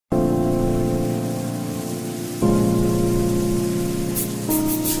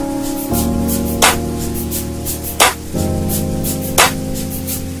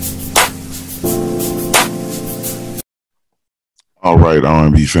All right,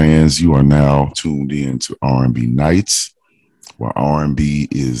 R&B fans, you are now tuned in to R&B Nights, where R&B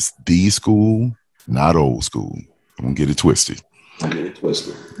is the school, not old school. Don't get it twisted Don't get it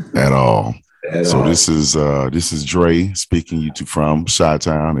twisted at all. at So all. this is Dre speaking you to from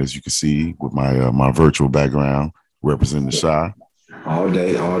Chi-Town, as you can see with my virtual background representing the Chi. All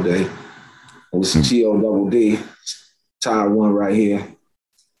day, all day. And this is And T.O. Double D, Taiwan right here,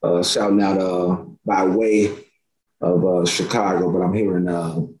 shouting out by way of Chicago, but I'm here in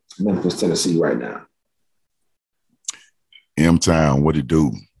Memphis, Tennessee right now. M Town, what it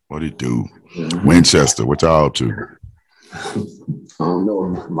do? What it do? Mm-hmm. Winchester, what y'all up to? I don't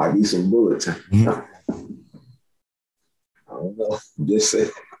know, might be some bullets. Mhm. I don't know. Just say,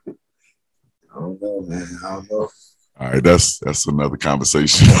 I don't know, man. I don't know. All right, that's another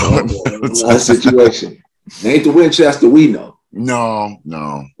conversation. Another situation. It ain't the Winchester we know. No.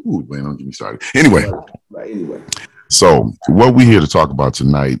 Ooh, man, don't get me started. Anyway, Right, anyway. so what we're here to talk about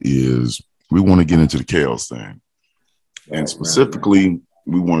tonight is we want to get into the chaos thing. And specifically,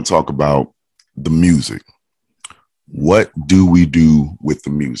 we want to talk about the music. What do we do with the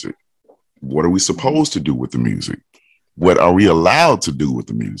music? What are we supposed to do with the music? What are we allowed to do with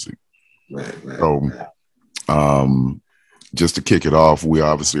the music? Right. So, just to kick it off, we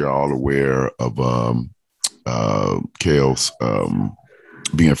obviously are all aware of Chaos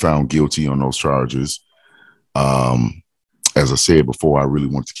being found guilty on those charges. As I said before, I really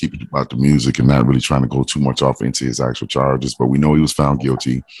want to keep it about the music and not really trying to go too much off into his actual charges, but we know he was found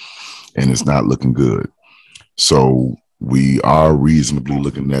guilty and it's not looking good. So we are reasonably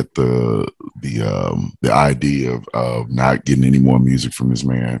looking at the idea of not getting any more music from this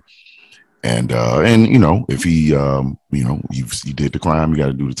man. And you know, if he he did the crime, you got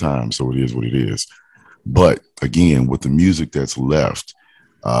to do the time. So it is what it is. But again, with the music that's left,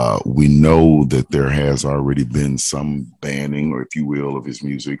 we know that there has already been some banning, or if you will, of his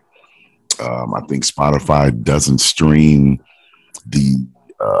music. I think Spotify doesn't stream the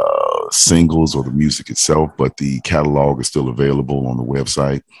singles or the music itself, but the catalog is still available on the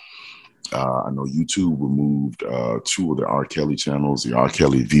website. I know YouTube removed two of the R. Kelly channels, the R.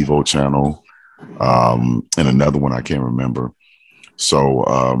 Kelly Vivo channel, and another one I can't remember. So,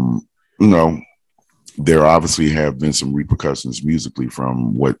 you know, there obviously have been some repercussions musically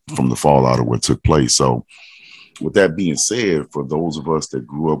from the fallout of what took place. So with that being said, for those of us that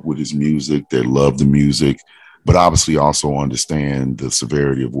grew up with his music, that love the music, but obviously also understand the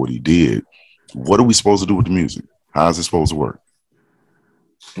severity of what he did, what are we supposed to do with the music? How is it supposed to work?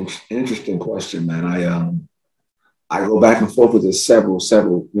 Interesting question, man. I go back and forth with this several,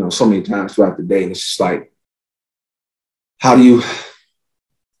 so many times throughout the day. And it's just like, how do you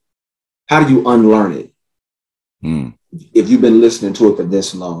unlearn it? Mm. If you've been listening to it for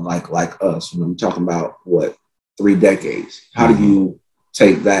this long, like us, we're talking about what, 3 decades. How do you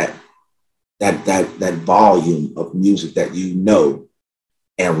take that volume of music that you know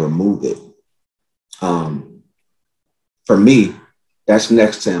and remove it? For me, that's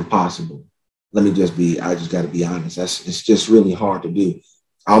next to impossible. I just got to be honest. It's just really hard to do.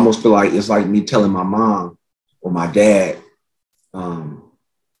 I almost feel like it's like me telling my mom or my dad,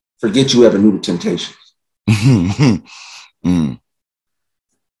 forget you ever knew the Temptations. Mm.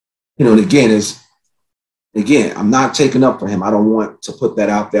 And again, I'm not taking up for him. I don't want to put that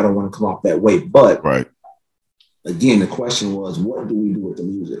out there. I don't want to come off that way. But Right. Again, the question was, what do we do with the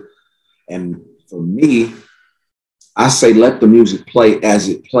music? And for me, I say let the music play as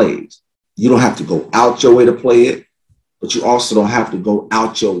it plays. You don't have to go out your way to play it, but you also don't have to go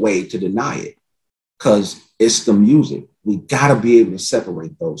out your way to deny it, because it's the music. We got to be able to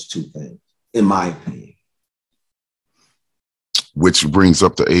separate those two things, in my opinion. Which brings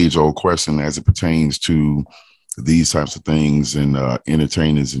up the age-old question as it pertains to these types of things and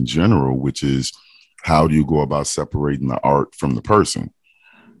entertainers in general, which is, how do you go about separating the art from the person?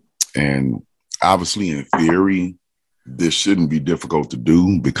 And obviously, in theory, this shouldn't be difficult to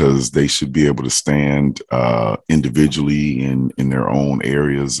do because they should be able to stand individually in their own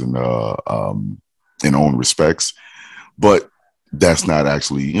areas and in own respects. But that's not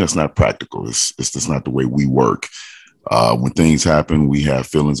actually, it's not practical. It's just not the way we work. When things happen, we have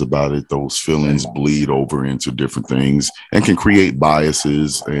feelings about it. Those feelings bleed over into different things and can create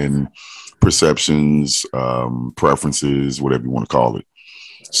biases and perceptions, preferences, whatever you want to call it.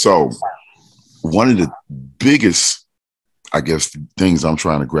 So one of the biggest, I guess, things I'm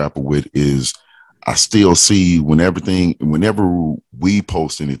trying to grapple with is I still see whenever we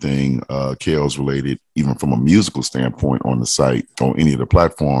post anything Kales related, even from a musical standpoint on the site, on any of the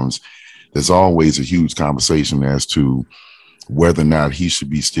platforms, there's always a huge conversation as to whether or not he should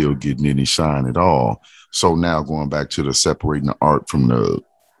be still getting any shine at all. So now going back to the separating the art from the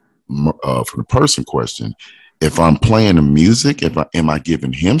person question, if I'm playing the music, if I am I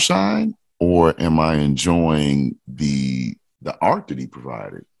giving him shine, or am I enjoying the art that he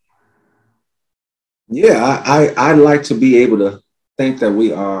provided? Yeah, I like to be able to think that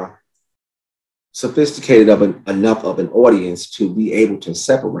we are sophisticated enough of an audience to be able to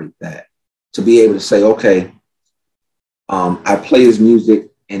separate that, to be able to say, okay, I play his music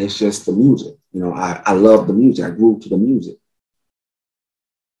and it's just the music. You know, I love the music. I grew to the music.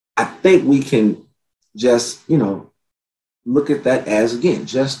 I think we can just, look at that as, again,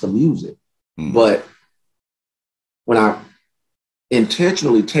 just the music. Mm. But when I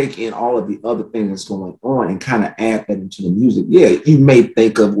intentionally take in all of the other things that's going on and kind of add that into the music, yeah, you may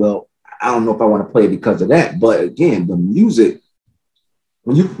think of, well, I don't know if I want to play it because of that. But again, the music,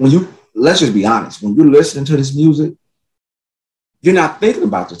 when you let's just be honest, when you're listening to this music, you're not thinking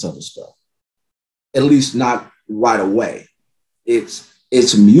about this other stuff, at least not right away. It's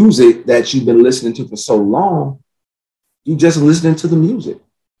music that you've been listening to for so long, you just listening to the music.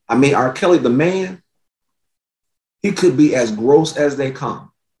 I mean, R. Kelly, the man, he could be as gross as they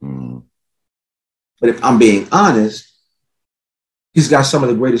come. Mm. But if I'm being honest, he's got some of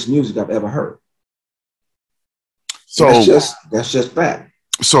the greatest music I've ever heard. So that's just fact.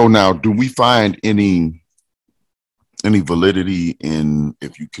 So now, do we find any validity in,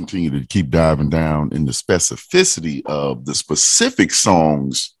 if you continue to keep diving down in the specificity of the specific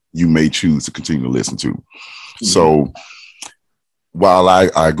songs you may choose to continue to listen to? Mm-hmm. So while I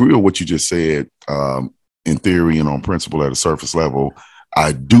agree with what you just said, in theory and on principle at a surface level,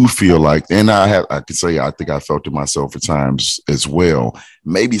 I do feel like, and I could say, I think I felt it myself at times as well.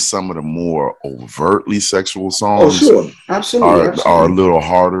 Maybe some of the more overtly sexual songs, sure. Absolutely. Are a little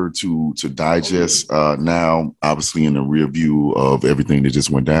harder to digest now, obviously in the rear view of everything that just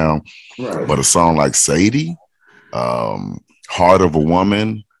went down. Right. But a song like Sadie, Heart of a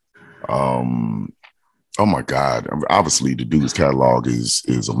Woman, oh my God! Obviously, the dude's catalog is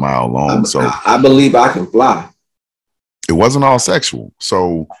a mile long. I believe I Can Fly. It wasn't all sexual.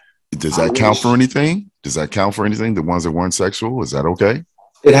 So does that count for anything? Does that count for anything? The ones that weren't sexual, is that okay?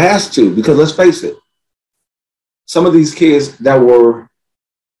 It has to, because let's face it, some of these kids that were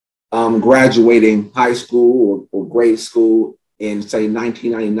graduating high school or grade school in, say,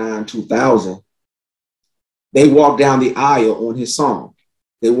 1999, 2000, they walked down the aisle on his song.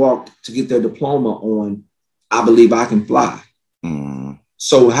 They walked to get their diploma on I Believe I Can Fly. Mm.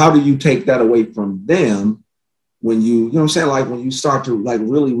 So how do you take that away from them when you know what I'm saying? Like when you start to like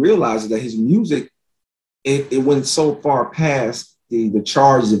really realize that his music, it went so far past the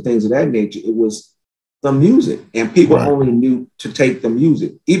charges and things of that nature. It was the music, and people only knew to take the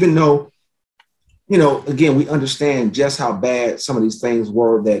music, even though, again, we understand just how bad some of these things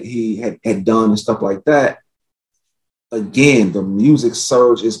were that he had done and stuff like that. Again, the music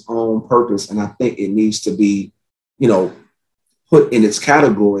serves its own purpose, and I think it needs to be, put in its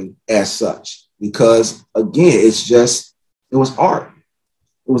category as such, because again, it was art.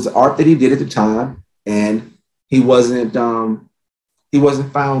 It was the art that he did at the time, and he wasn't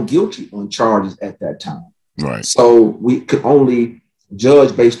found guilty on charges at that time. Right. So we could only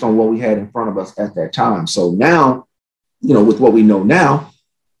judge based on what we had in front of us at that time. So now, with what we know now,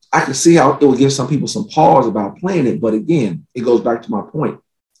 I can see how it would give some people some pause about playing it. But again, it goes back to my point.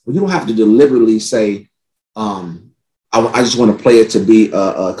 Well, you don't have to deliberately say, I just want to play it to be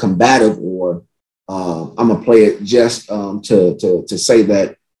combative, or I'm going to play it just to say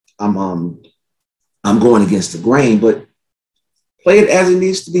that I'm going against the grain, but play it as it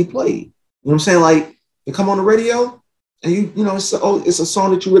needs to be played. You know what I'm saying? Like, you come on the radio and it's a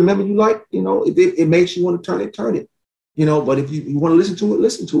song that you remember you like, it makes you want to turn it. But if you want to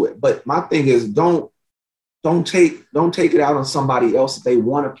listen to it. But my thing is, don't take it out on somebody else that they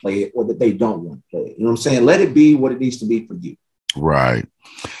want to play it or that they don't want to play it. You know what I'm saying? Let it be what it needs to be for you. Right.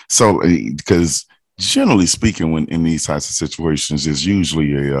 So, because generally speaking, when in these types of situations, there's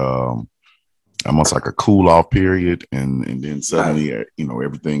usually almost like a cool off period, and then suddenly,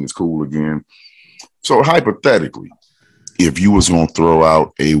 everything is cool again. So hypothetically, if you was going to throw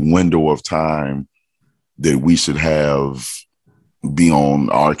out a window of time that we should have be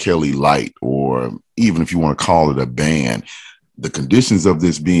on R. Kelly Light, or even if you want to call it a ban, the conditions of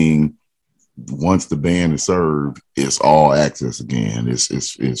this being, once the ban is served, it's all access again.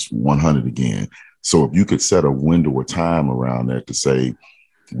 It's 100 again. So if you could set a window of time around that to say,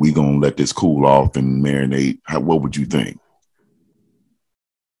 we're going to let this cool off and marinate, what would you think?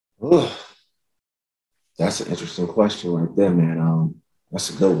 Ugh. That's an interesting question right there, man. That's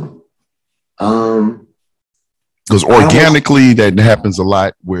a good one. Because organically, that happens a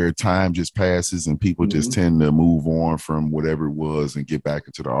lot where time just passes and people just tend to move on from whatever it was and get back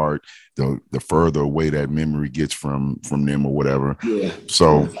into the art. The further away that memory gets from them or whatever. Yeah.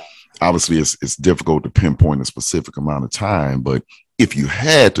 So obviously, it's difficult to pinpoint a specific amount of time. But if you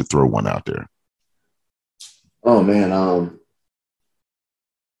had to throw one out there, oh man,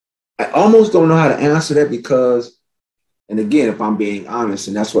 I almost don't know how to answer that because, and again, if I'm being honest,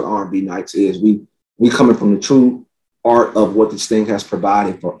 and that's what R&B Nights is, we coming from the true art of what this thing has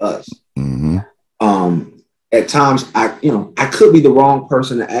provided for us. Mm-hmm. At times, I could be the wrong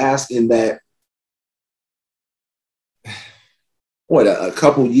person to ask in that, a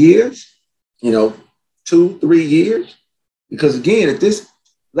couple years, 2-3 years, because again,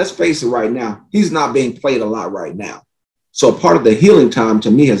 let's face it right now, he's not being played a lot right now. So part of the healing time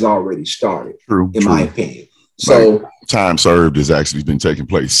to me has already started, in my opinion. So like, time served has actually been taking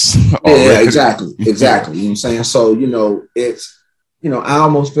place. Yeah, exactly. You know what I'm saying? So, it's, I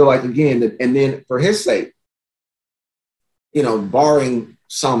almost feel like, again, that, and then for his sake, barring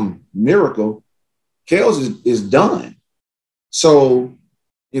some miracle, Kales is done. So,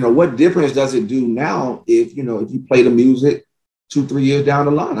 what difference does it do now if you play the music 2-3 years down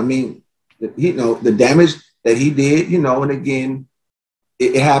the line? I mean, the damage that he did, and again,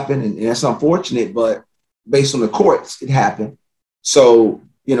 it happened, and that's unfortunate, but based on the courts, it happened. So,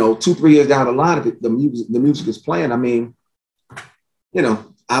 2-3 years down the line, if the music is playing, I mean, I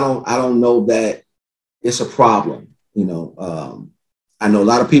don't know that it's a problem. I know a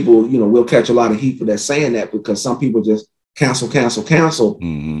lot of people, will catch a lot of heat for that saying that because some people just cancel.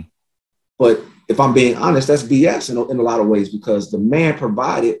 Mm-hmm. But if I'm being honest, that's BS in a lot of ways because the man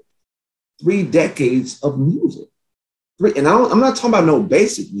provided 3 decades of music. And I'm not talking about no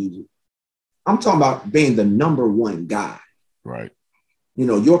basic music. I'm talking about being the number one guy. Right.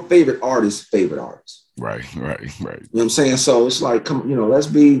 Your favorite artist's favorite artist. Right. You know what I'm saying? So it's like, let's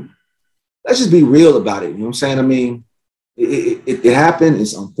just be real about it. You know what I'm saying? I mean, it happened.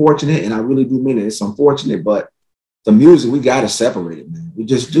 It's unfortunate. And I really do mean it. It's unfortunate, but the music, we got to separate it, man. We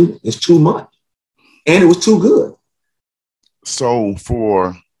just do. It's too much. And it was too good. So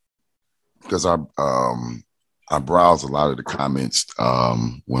because I browse a lot of the comments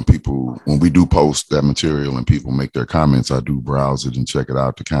when we do post that material and people make their comments. I do browse it and check it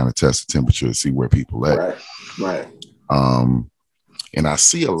out to kind of test the temperature to see where people at. Right. And I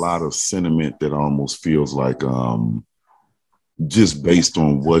see a lot of sentiment that almost feels like just based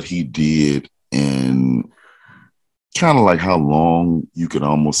on what he did and kind of like how long you could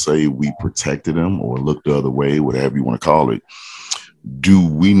almost say we protected him or looked the other way, whatever you want to call it. Do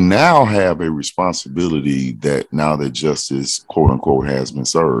we now have a responsibility that now that justice, quote unquote, has been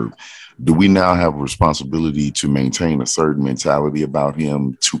served, do we now have a responsibility to maintain a certain mentality about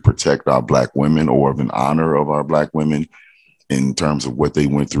him to protect our Black women or in honor of our Black women in terms of what they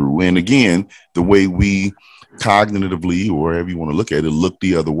went through? And again, the way we cognitively, or wherever you want to look at it, look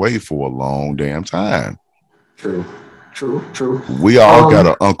the other way for a long damn time. True. We all got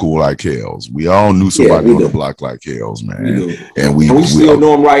an uncle like Kales. We all knew somebody on the block like Kales, man. And we still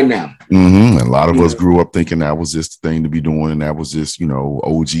know him right now. Mm-hmm. And a lot of us grew up thinking that was just the thing to be doing, and that was just,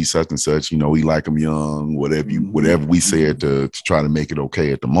 OG such and such. He like him young, whatever we said to try to make it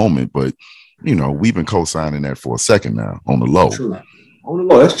okay at the moment. But we've been co-signing that for a second now on the low. True. On the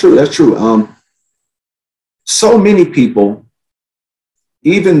low, that's true. So many people,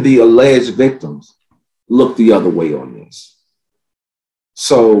 even the alleged victims, look the other way on this.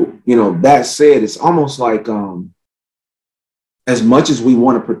 So, that said, it's almost like as much as we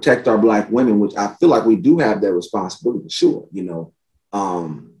want to protect our Black women, which I feel like we do have that responsibility, sure,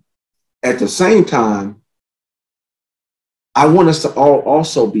 at the same time, I want us to all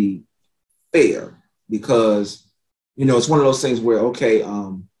also be fair because, it's one of those things where, okay,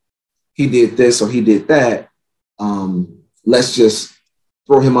 he did this or he did that. Let's just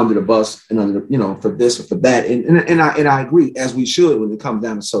throw him under the bus and under, for this or for that. And I agree, as we should when it comes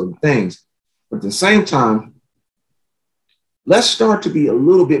down to certain things. But at the same time, let's start to be a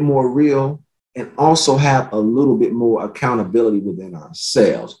little bit more real and also have a little bit more accountability within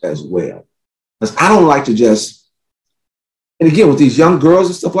ourselves as well. Because I don't like to just, and again, with these young girls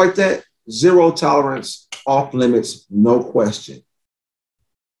and stuff like that, 0 tolerance, off limits, no question.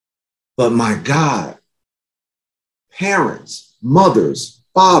 But my God, parents, mothers,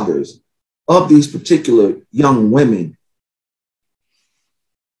 fathers of these particular young women.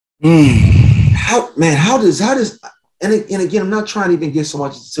 How does, and again, I'm not trying to even get so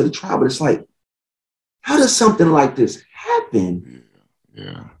much to the trial, but it's like, how does something like this happen?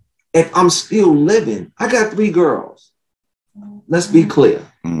 Yeah. If I'm still living? I got 3 girls. Let's be clear.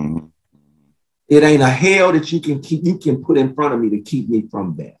 Mm-hmm. It ain't a hell that you can put in front of me to keep me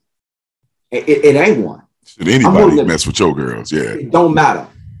from that. It ain't one. Should anybody mess with your girls? Yeah. It don't matter.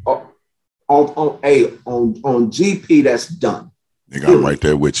 On GP, that's done. Nigga, I'm right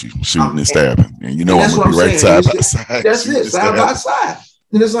there with you, shooting and stabbing. And you know I'm gonna be right side by side. That's it, side by side.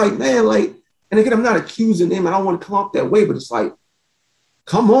 And it's like, man, like, and again, I'm not accusing him. I don't want to come off that way, but it's like,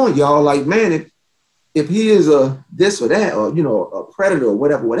 come on, y'all. Like, man, if he is a this or that, or a predator or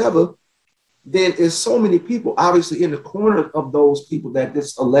whatever, then there's so many people obviously in the corner of those people that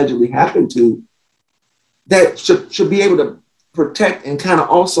this allegedly happened to that should be able to protect and kind of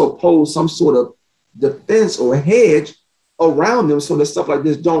also pose some sort of defense or hedge around them so that stuff like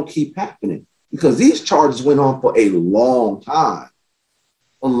this don't keep happening, because these charges went on for a long time.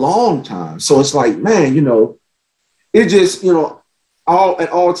 So it's like, man, it just, at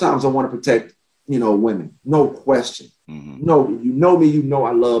all times I want to protect, women, no question. Mm-hmm. No, you know me,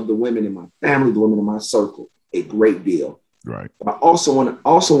 I love the women in my family, the women in my circle a great deal. Right. But I also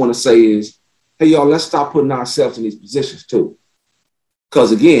want to say is, hey, y'all, let's stop putting ourselves in these positions too.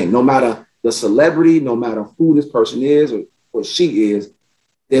 Because again, no matter the celebrity, no matter who this person is or she is,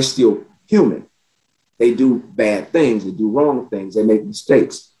 they're still human. They do bad things. They do wrong things. They make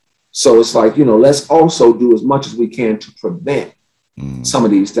mistakes. So it's like, let's also do as much as we can to prevent some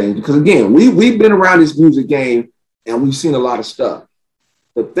of these things. Because again, we've been around this music game and we've seen a lot of stuff.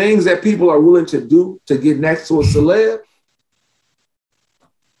 The things that people are willing to do to get next to a celeb,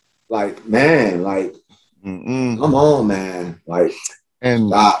 like, man, like, come on, man. Like, and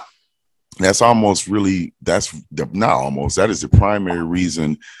stop. That's almost really, that is the primary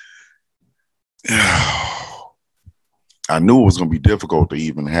reason. I knew it was going to be difficult to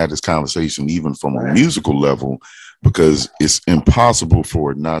even have this conversation, even from a musical level, because it's impossible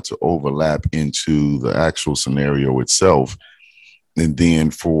for it not to overlap into the actual scenario itself. And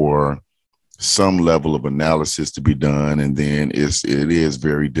then for some level of analysis to be done. And then it is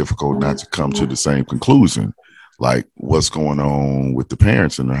very difficult not to come to the same conclusion, like what's going on with the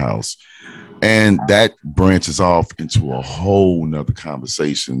parents in the house. And that branches off into a whole nother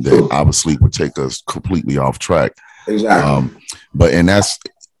conversation that obviously would take us completely off track. Exactly. And that's,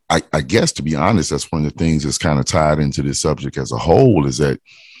 I guess, to be honest, that's one of the things that's kind of tied into this subject as a whole, is that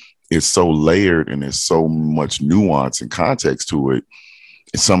it's so layered and there's so much nuance and context to it.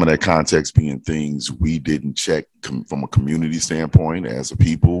 And some of that context being things we didn't check from a community standpoint as a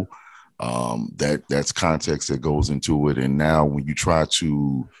people. That's context that goes into it. And now when you try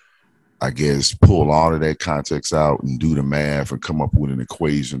to, I guess, pull all of that context out and do the math and come up with an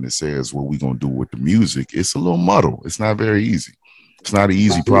equation that says what we're going to do with the music, it's a little muddle. It's not very easy. It's not an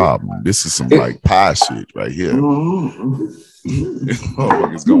easy problem. This is some like pie shit right here.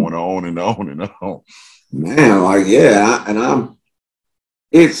 It's going on and on and on. Man, like, yeah.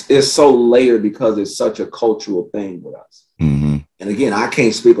 It's so layered because it's such a cultural thing with us. Mm-hmm. And again, I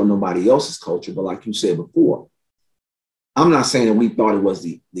can't speak on nobody else's culture, but like you said before, I'm not saying that we thought it was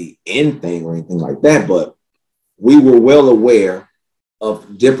the end thing or anything like that, but we were well aware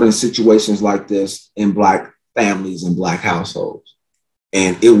of different situations like this in Black families and Black households.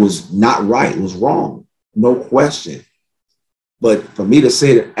 And it was not right. It was wrong. No question. But for me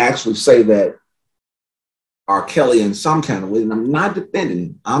to actually say that R. Kelly in some kind of way, and I'm not defending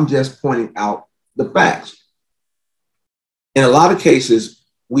him, I'm just pointing out the facts. In a lot of cases,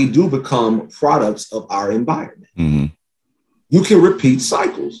 we do become products of our environment. Mm-hmm. You can repeat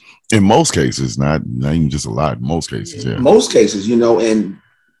cycles. In most cases, not even just a lot. In most cases, yeah. Most cases, and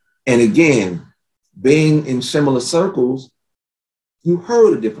again, being in similar circles, you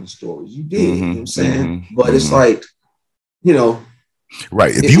heard of different stories. You did, you know what I'm saying? Mm-hmm. But it's like,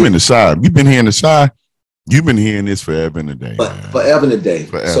 right. If you in the shy, you've been here in the shy, you've been hearing this forever and a day. Forever and a day.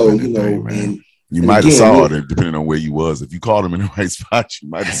 So, man. You might have saw it depending on where you was. If you called them in the right spot, you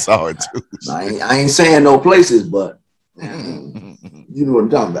might have saw it too. I ain't saying no places, but you know what I'm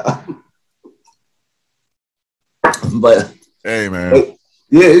talking about. But hey, man.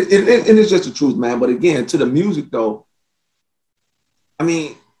 Yeah, and it's just the truth, man. But again, to the music though, I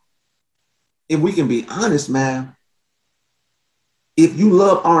mean, if we can be honest, man, if you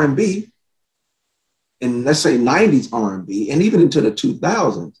love R&B, and let's say 90s R&B, and even into the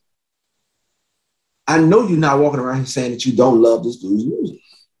 2000s, I know you're not walking around here saying that you don't love this dude's music.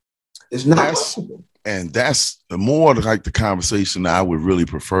 It's not possible. And that's the more like the conversation I would really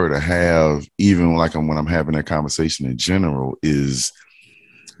prefer to have, even like when I'm having that conversation in general, is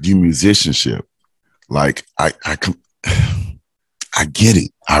the musicianship. Like I get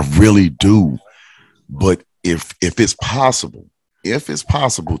it. I really do. But if it's possible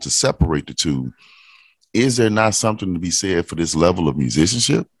to separate the two, is there not something to be said for this level of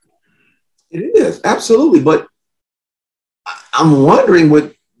musicianship? It is, absolutely. But I'm wondering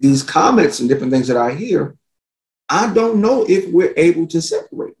with these comments and different things that I hear, I don't know if we're able to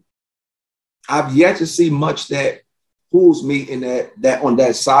separate. I've yet to see much that pulls me in that on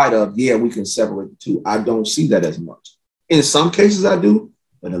that side of, yeah, we can separate the two. I don't see that as much. In some cases I do,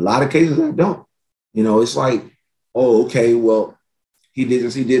 but in a lot of cases I don't. You know, it's like, oh, okay, well, he did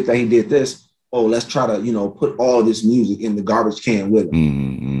this, he did that, he did this. Oh, let's try to, you know, put all this music in the garbage can with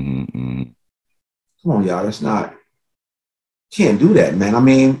him. Mm-hmm. Come on, y'all, that's not, can't do that, man. I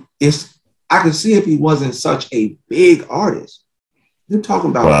mean, I can see if he wasn't such a big artist. You're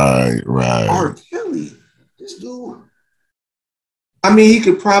talking about right. R. Kelly. This dude, I mean, he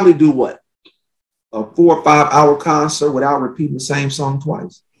could probably do what? A 4 or 5 hour concert without repeating the same song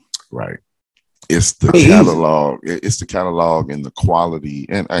twice. Right. It's the catalog. It's the catalog and the quality,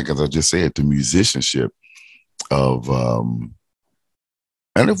 and as I just said, the musicianship of,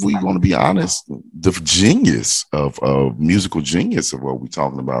 and if we're going to be honest, the genius of musical genius of what we're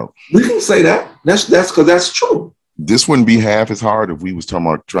talking about. We can say that. That's because that's true. This wouldn't be half as hard if we was talking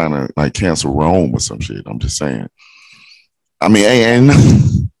about trying to like cancel Rome or some shit. I'm just saying. I mean,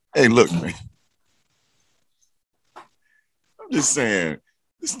 hey, look, man. I'm just saying.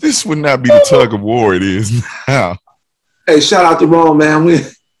 This would not be the tug of war it is now. Hey, shout out to Rome, man.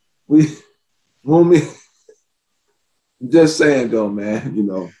 We want me. Just saying, though, man. You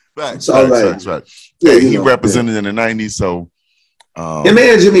know, facts. Yeah, hey, he represented in the '90s, so. And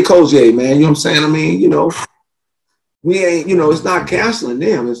man, Jimmy Cozier, man. You know what I'm saying? I mean, you know, we ain't. You know, it's not canceling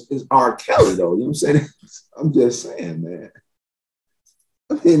them. It's R. Kelly, though. You know what I'm saying? I'm just saying, man.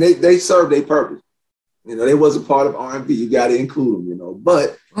 I mean, they served their purpose. You know, they wasn't part of R&B. You got to include them, you know.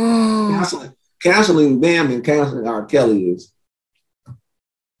 But canceling them and canceling R. Kelly is,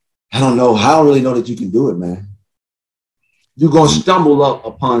 I don't know. I don't really know that you can do it, man. You're going to stumble up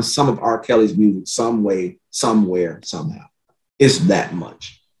upon some of R. Kelly's music some way, somewhere, somehow. It's that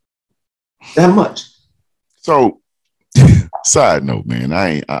much. That much. So, side note, man,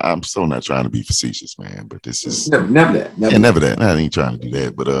 I'm still not trying to be facetious, man, but this is never that. I ain't trying to do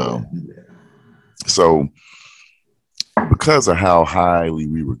that, but so because of how highly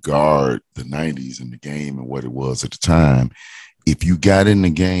we regard the 90s and the game and what it was at the time, if you got in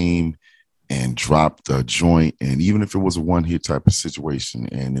the game and dropped a joint, and even if it was a one-hit type of situation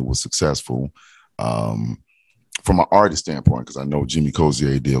and it was successful, from an artist standpoint, because I know Jimmy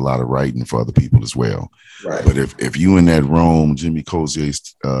Cozier did a lot of writing for other people as well. Right. But if you in that Rome, Jimmy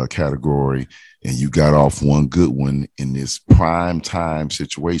Cozier's category, and you got off one good one in this prime time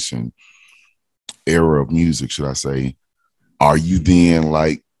situation, era of music, should I say, are you then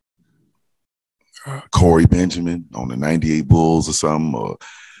like Corey Benjamin on the 98 Bulls or something? Or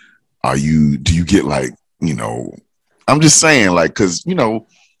do you get like, you know, I'm just saying, like, because, you know,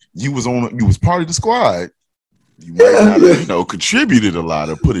 you was part of the squad. You might not have, you know, contributed a lot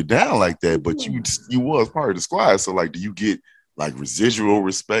or put it down like that, but you was part of the squad. So like, do you get like residual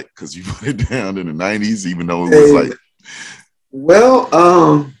respect because you put it down in the 90s, even though it was like, well,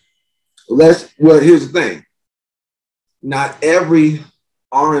 here's the thing. Not every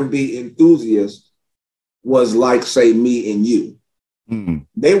R&B enthusiast was like, say, me and you. Mm-hmm.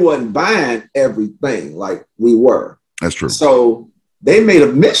 They wasn't buying everything like we were. That's true. So they may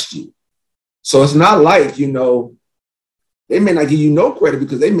have missed you. So it's not like, you know, they may not give you no credit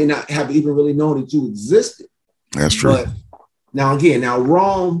because they may not have even really known that you existed. That's true. But now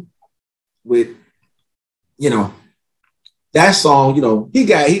Rome with, you know, that song, you know, he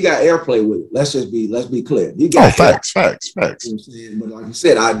got airplay with it. Let's be clear. He got facts. You know what I'm saying? But like you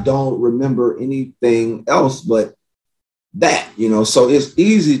said, I don't remember anything else but that, you know. So it's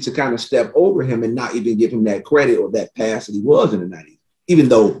easy to kind of step over him and not even give him that credit or that pass that he was in the 90s. Even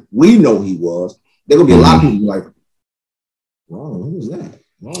though we know he was, there gonna be a lot of people like, wow, who was that?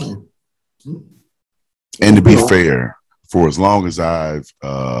 Wow. And to be fair, for as long as I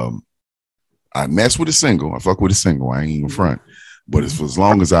mess with a single, I fuck with a single, I ain't even front. But for as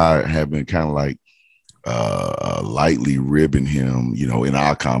long as I have been kind of like lightly ribbing him, you know, in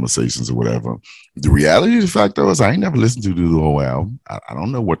our conversations or whatever, the reality of the fact though is I ain't never listened to the whole album. I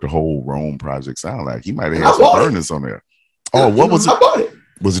don't know what the whole Rome project sound like. He might have had some burners on there. Oh, what was it? I bought it.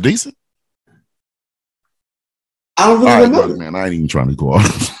 Was it decent? I don't really remember. Look, man, I ain't even trying to go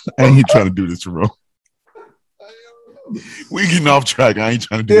off. I ain't trying to do this to Rome. We getting off track. I ain't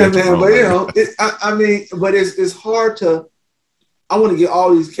trying to do that. Yeah, man, but you know, I mean, but it's hard to. I want to give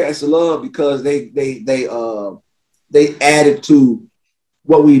all these cats love because they added to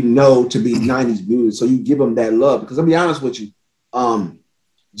what we know to be 90s music. So you give them that love because I'll be honest with you,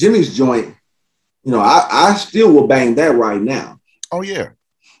 Jimmy's joint, you know, I still will bang that right now. Oh yeah,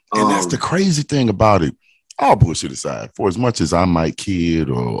 And that's the crazy thing about it. All bullshit aside, for as much as I might kid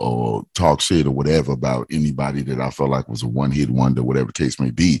or talk shit or whatever about anybody that I felt like was a one-hit wonder, whatever the case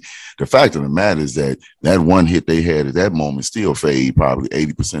may be, the fact of the matter is that one hit they had at that moment still fade probably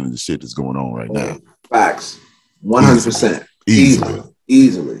 80% of the shit that's going on right now. Facts. 100%.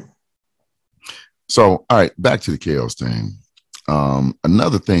 Easily. So, all right, back to the Chaos thing.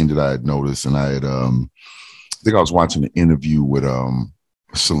 Another thing that I had noticed, and I think I was watching an interview with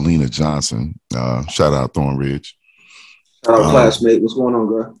Selena Johnson. Shout out Thornridge. Shout out classmate. What's going on,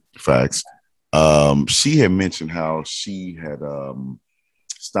 girl? Facts. She had mentioned how she had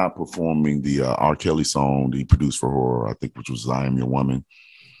stopped performing the R. Kelly song that he produced for her, I think, which was I Am Your Woman,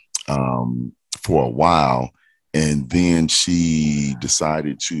 for a while. And then she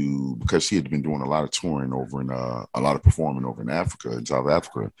decided to, because she had been doing a lot of touring over in a lot of performing over in Africa, in South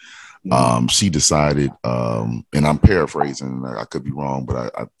Africa. She decided, and I'm paraphrasing, I could be wrong,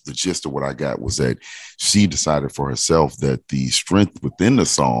 but the gist of what I got was that she decided for herself that the strength within the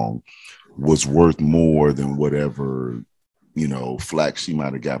song was worth more than whatever, flack she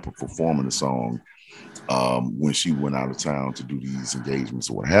might have got for performing the song when she went out of town to do these engagements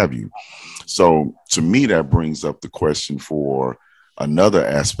or what have you. So to me, that brings up the question for another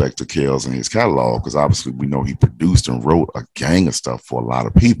aspect of Kels and his catalog, because obviously we know he produced and wrote a gang of stuff for a lot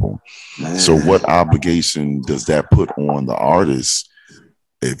of people. Man. So what obligation does that put on the artist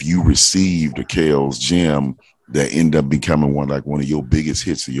if you received a Kels gem that ended up becoming one of your biggest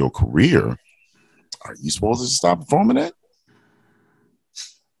hits of your career? Are you supposed to stop performing that?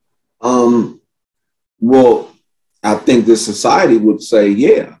 Well, I think the society would say,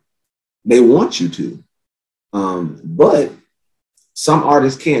 yeah, they want you to. But some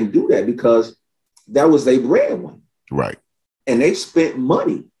artists can't do that because that was their bread one. Right. And they spent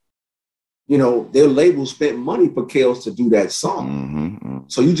money. Their label spent money for Kels to do that song. Mm-hmm.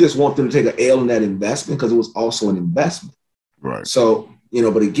 So you just want them to take an L in that investment because it was also an investment. Right. So,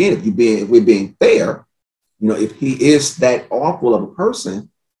 but again, if we're being fair, if he is that awful of a person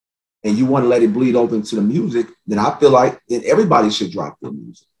and you want to let it bleed over into the music, then I feel like everybody should drop their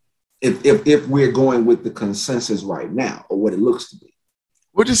music. If we're going with the consensus right now or what it looks to be.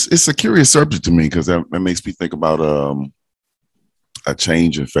 Well, it's a curious subject to me because that makes me think about a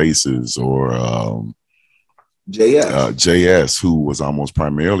Change in Faces or JS, who was almost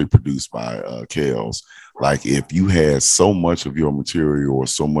primarily produced by Kels. Like if you had so much of your material or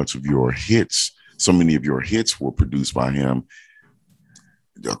so much of your hits, so many of your hits were produced by him,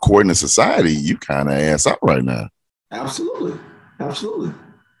 according to society, you kind of ass out right now. Absolutely.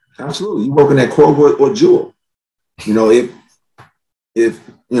 You working at Kroger or Jewel. If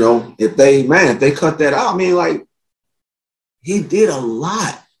they cut that out, I mean, like, he did a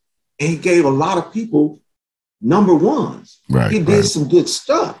lot and he gave a lot of people number ones. Right. He did some good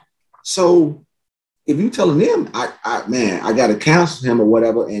stuff. So if you telling them, I got to cancel him or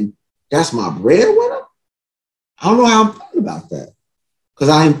whatever, and that's my breadwinner, I don't know how I'm feeling about that. Because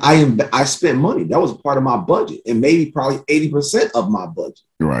I spent money. That was a part of my budget, and maybe probably 80% of my budget.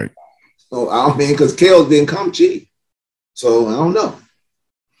 Right. So because Kels didn't come cheap. So I don't know.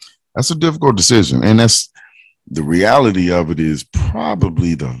 That's a difficult decision, and that's the reality of it. Is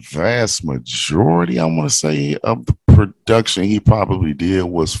probably the vast majority, I want to say, of the production he probably did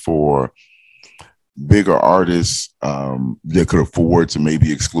was for bigger artists that could afford to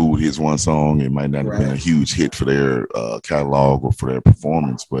maybe exclude his one song. It might not have been a huge hit for their catalog or for their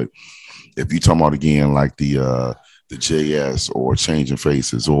performance. But if you talk about, again, like the JS or Changing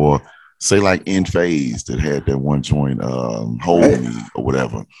Faces, or say like In Phase that had that one joint, Hold Me or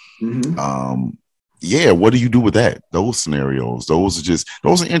whatever. Mm-hmm. Yeah, what do you do with that? Those scenarios, those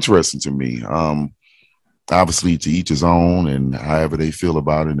are interesting to me. Obviously, to each his own, and however they feel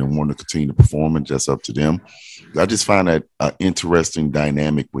about it and want to continue to perform it, that's up to them. I just find that an interesting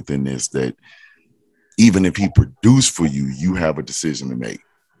dynamic within this, that even if he produced for you, you have a decision to make.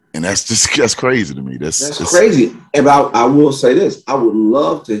 And that's crazy to me. That's crazy. And I will say this, I would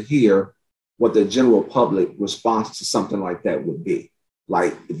love to hear what the general public response to something like that would be.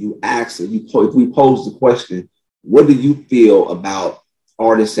 Like if you ask, if we pose the question, what do you feel about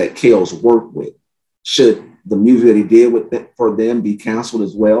artists that Kels work with? Should the music that he did for them be canceled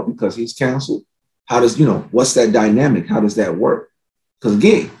as well because he's canceled? How does, what's that dynamic? How does that work? Because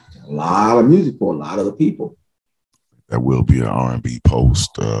again, a lot of music for a lot of the people. That will be an R&B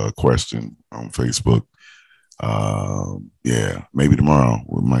post question on Facebook. Yeah, maybe tomorrow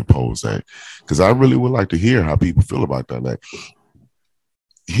we might pose that, because I really would like to hear how people feel about that. Like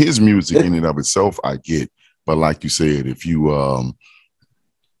his music in and of itself, I get, but like you said, if you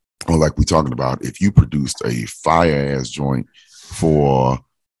or like we're talking about, if you produced a fire ass joint for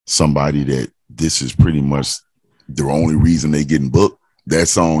somebody that this is pretty much the only reason they getting booked. That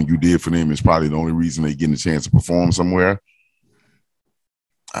song you did for them is probably the only reason they getting a chance to perform somewhere.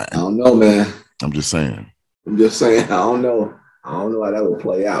 I don't know, man. I'm just saying. I don't know. I don't know how that would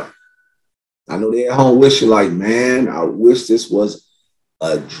play out. I know they're at home wishing, like, man, I wish this was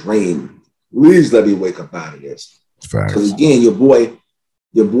a dream. Please let me wake up out of this. Because again, your boy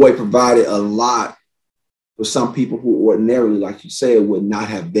provided a lot for some people who ordinarily, like you said, would not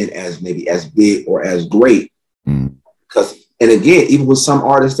have been as maybe as big or as great. Because, and again, even with some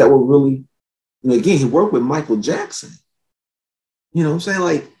artists that were really, again, he worked with Michael Jackson. You know what I'm saying?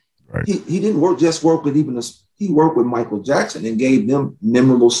 Like, he didn't work with he worked with Michael Jackson and gave them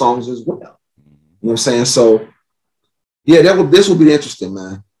memorable songs as well. You know what I'm saying? So, yeah, this will be interesting,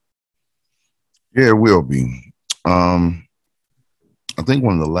 man. Yeah, it will be. I think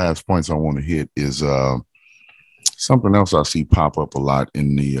one of the last points I want to hit is something else I see pop up a lot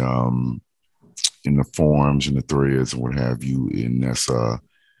in the forums and the threads and what have you. And that's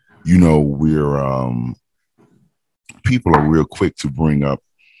people are real quick to bring up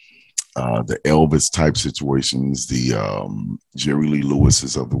the Elvis type situations, the Jerry Lee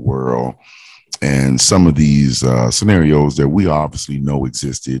Lewis's of the world, and some of these scenarios that we obviously know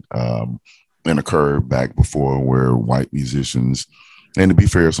existed and occurred back before, where white musicians, and to be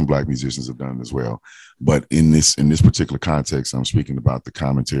fair, some black musicians have done it as well. But in this particular context, I'm speaking about the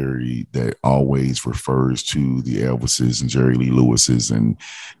commentary that always refers to the Elvises and Jerry Lee Lewis's and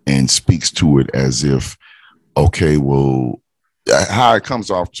speaks to it as if, okay, well, how it comes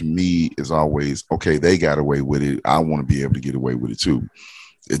off to me is always, okay, they got away with it, I want to be able to get away with it too.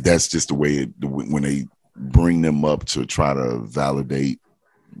 That's just the way when they bring them up to try to validate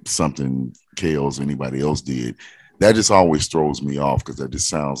something Kales or anybody else did, that just always throws me off, because that just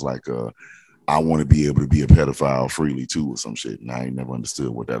sounds like I want to be able to be a pedophile freely too or some shit. And I ain't never understood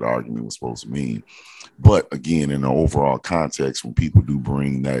what that argument was supposed to mean. But again, in the overall context, when people do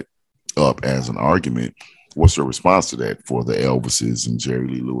bring that up as an argument, what's your response to that for the Elvises and Jerry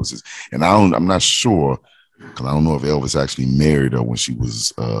Lee Lewis's? And I'm not sure, because I don't know if Elvis actually married her when she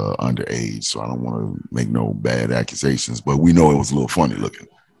was underage, so I don't want to make no bad accusations, but we know it was a little funny looking.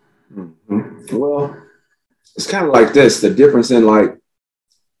 Mm-hmm. Well, it's kind of like this. The difference in like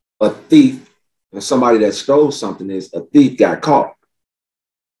a thief and somebody that stole something is a thief got caught.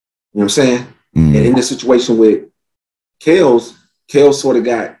 You know what I'm saying? And in the situation with Kales sort of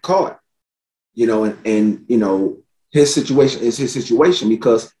got caught, and his situation is his situation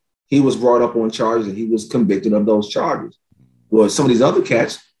because he was brought up on charges and he was convicted of those charges. Well, some of these other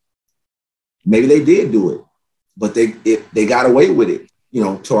cats, maybe they did do it, but they got away with it,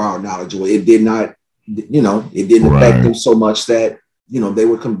 to our knowledge. It did not, it didn't affect them so much that, they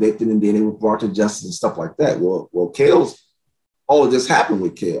were convicted and then they were brought to justice and stuff like that. Well, Kales, all of this happened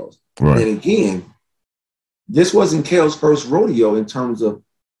with Kales. Right. And again, this wasn't Kales' first rodeo in terms of,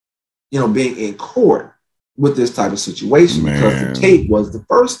 being in court with this type of situation, because the tape was the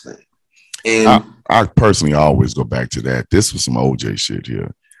first thing. And I personally always go back to that. This was some OJ shit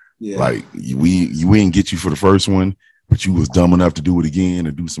here. Yeah. Like we didn't get you for the first one, but you was dumb enough to do it again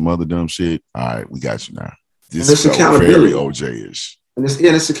and do some other dumb shit. All right, we got you now. This is very OJ-ish. And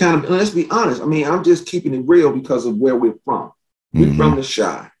it's accountability. Let's be honest. I mean, I'm just keeping it real because of where we're from. We're from the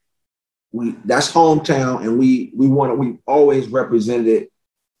Chi. That's hometown, and we always represented it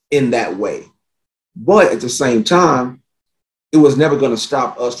in that way. But at the same time, it was never going to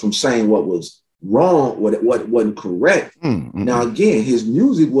stop us from saying what was wrong, what wasn't correct. Now, again, his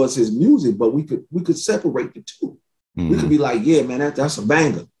music was his music, but we could separate the two. We could be like, yeah, man, that's a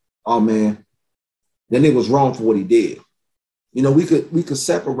banger. Oh man, then it was wrong for what he did. We could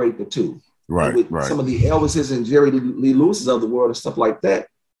separate the two. Right. Some of the Elvises and Jerry Lee Lewis's of the world and stuff like that,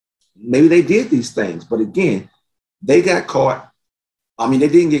 maybe they did these things, but again, they got caught. I mean, they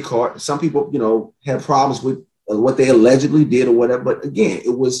didn't get caught. Some people, had problems with what they allegedly did or whatever. But again,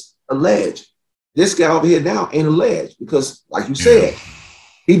 it was alleged. This guy over here now ain't alleged because, like you said,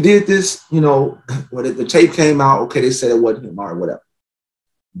 he did this, when the tape came out, okay, they said it wasn't him or whatever.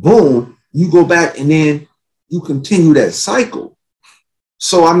 Boom, you go back and then you continue that cycle.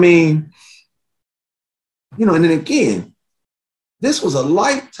 So, I mean, and then again, this was a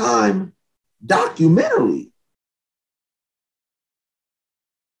Lifetime documentary.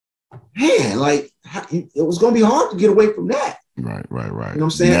 Man, like it was going to be hard to get away from that. Right. You know what I'm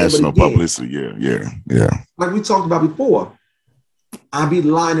saying? National publicity, yeah. Like we talked about before, I'd be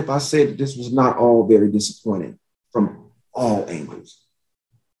lying if I said that this was not all very disappointing from all angles.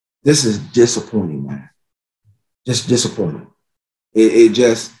 This is disappointing, man. Just disappointing.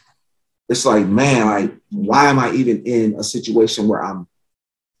 It's like, man, like, why am I even in a situation where I'm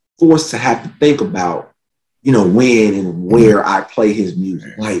forced to have to think about, you know, when and where I play his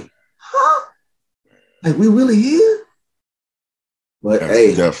music. Like, huh? Like, we really here? But that's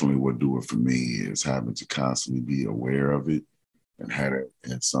hey, definitely what do it for me is having to constantly be aware of it and have it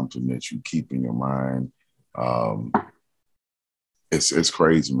as something that you keep in your mind. Um, it's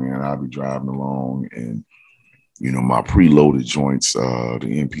crazy, man. I'll be driving along and you know my preloaded joints, the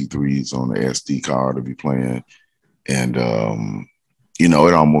MP3s on the SD card to be playing, and you know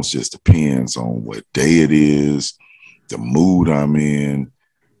it almost just depends on what day it is, the mood I'm in.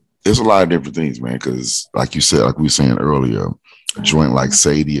 There's a lot of different things, man. Because like you said, like we were saying earlier, a joint like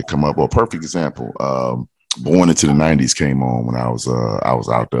Sadie had come up. Well, perfect example. Born into the '90s came on when I was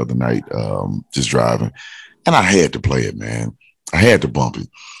out the other night, just driving, and I had to play it, man. I had to bump it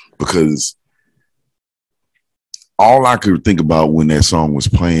because all I could think about when that song was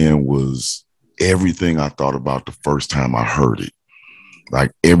playing was everything I thought about the first time I heard it.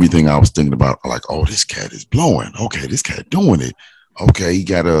 Like everything I was thinking about, like, oh, this cat is blowing. Okay, this cat doing it. Okay, he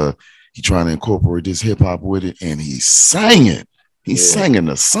trying to incorporate this hip hop with it, and he's singing. He's singing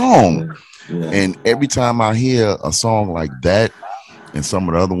the song. yeah. And every time I hear a song like that, and some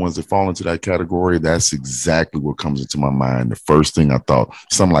of the other ones that fall into that category, that's exactly what comes into my mind. The first thing I thought,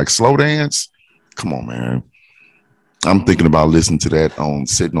 something like Slow Dance. Come on, man. I'm thinking about listening to that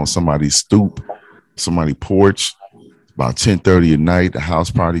sitting on somebody's stoop, somebody's porch, about 10:30 at night, the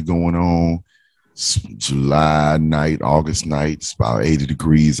house party going on. It's July night, August night, it's about 80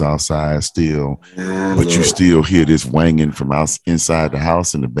 degrees outside still. But you still hear this wanging from inside the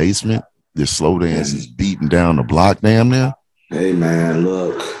house in the basement. This slow dance is beating down the block damn near. Hey man,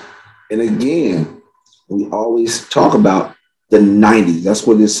 look. And again, we always talk about the 90s. That's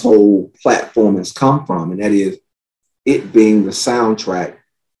where this whole platform has come from. And that is it being the soundtrack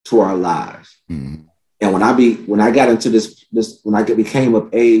to our lives. Mm-hmm. And when I got into when I became of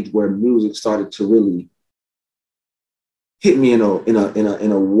age where music started to really hit me in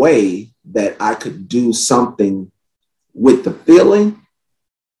a way that I could do something with the feeling,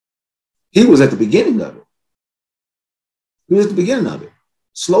 he was at the beginning of it. He was at the beginning of it.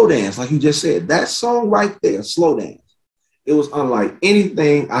 Slow Dance, like you just said, that song right there, Slow Dance, it was unlike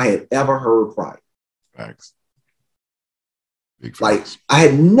anything I had ever heard prior. Facts. Like I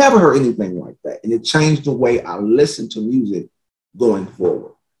had never heard anything like that. And it changed the way I listen to music going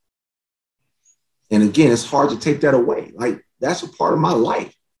forward. And again, it's hard to take that away. Like that's a part of my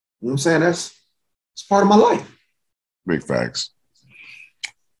life. You know what I'm saying? It's part of my life. Big facts.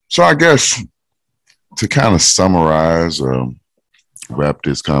 So I guess to kind of summarize, wrap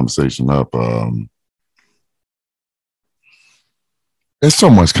this conversation up, there's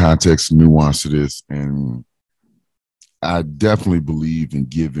so much context and nuance to this. And I definitely believe in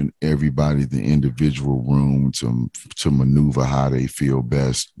giving everybody the individual room to maneuver how they feel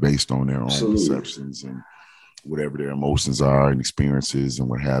best based on their own perceptions and whatever their emotions are and experiences and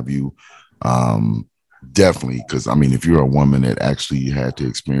what have you. Definitely, because I mean, if you're a woman that actually had to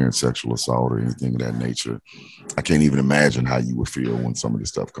experience sexual assault or anything of that nature, I can't even imagine how you would feel when some of this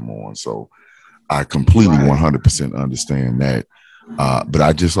stuff come on. So I completely 100% understand that. But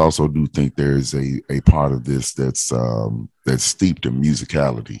I just also do think there's a part of this that's steeped in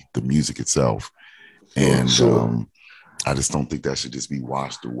musicality, the music itself. And I just don't think that should just be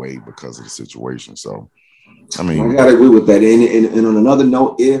washed away because of the situation. So, I mean, I gotta agree with that. And on another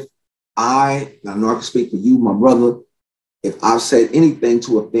note, if I know I can speak for you, my brother, if I've said anything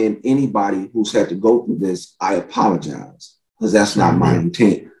to offend anybody who's had to go through this, I apologize because that's not my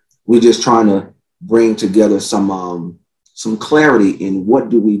intent. We're just trying to bring together some clarity in what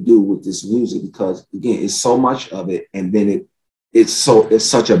do we do with this music, because again, it's so much of it, and then it's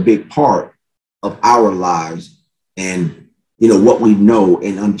such a big part of our lives, and you know what we know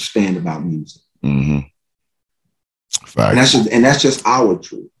and understand about music. Mm-hmm. And that's just our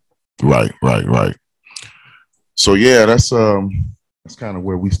truth. Right. So yeah, that's kind of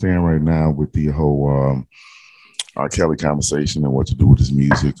where we stand right now with the whole R. Kelly conversation and what to do with his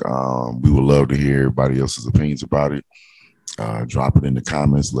music. We would love to hear everybody else's opinions about it. Drop it in the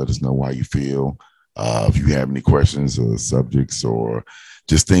comments. Let us know how you feel. If you have any questions or subjects or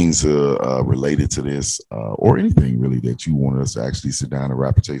just things related to this or anything really that you want us to actually sit down and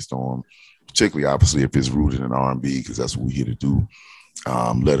rap a taste on, particularly obviously if it's rooted in R&B, because that's what we're here to do.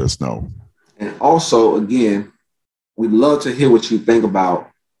 Let us know. And also, again, we'd love to hear what you think about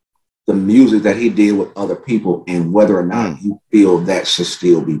the music that he did with other people and whether or not you feel that should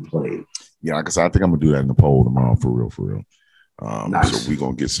still be played. Yeah, because I think I'm gonna do that in the poll tomorrow for real. Nice. So we're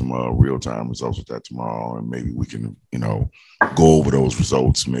gonna get some real-time results with that tomorrow, and maybe we can, go over those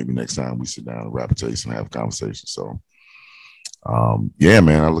results maybe next time we sit down and rap a taste and have a conversation. So Yeah,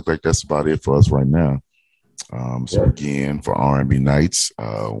 man, I look like that's about it for us right now. So again, for R&B Nights,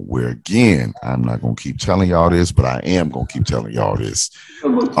 where again, I'm not gonna keep telling y'all this, but I am gonna keep telling y'all this.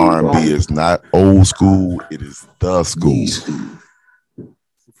 R&B is not old school; it is the school.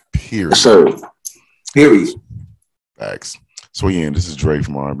 Period. Sir. Period. Facts. So again, this is Dre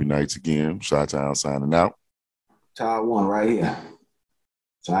from R&B Nights again. Chi-Town signing out. Child one right here.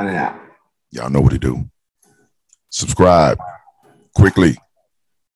 Signing out. Y'all know what to do. Subscribe quickly.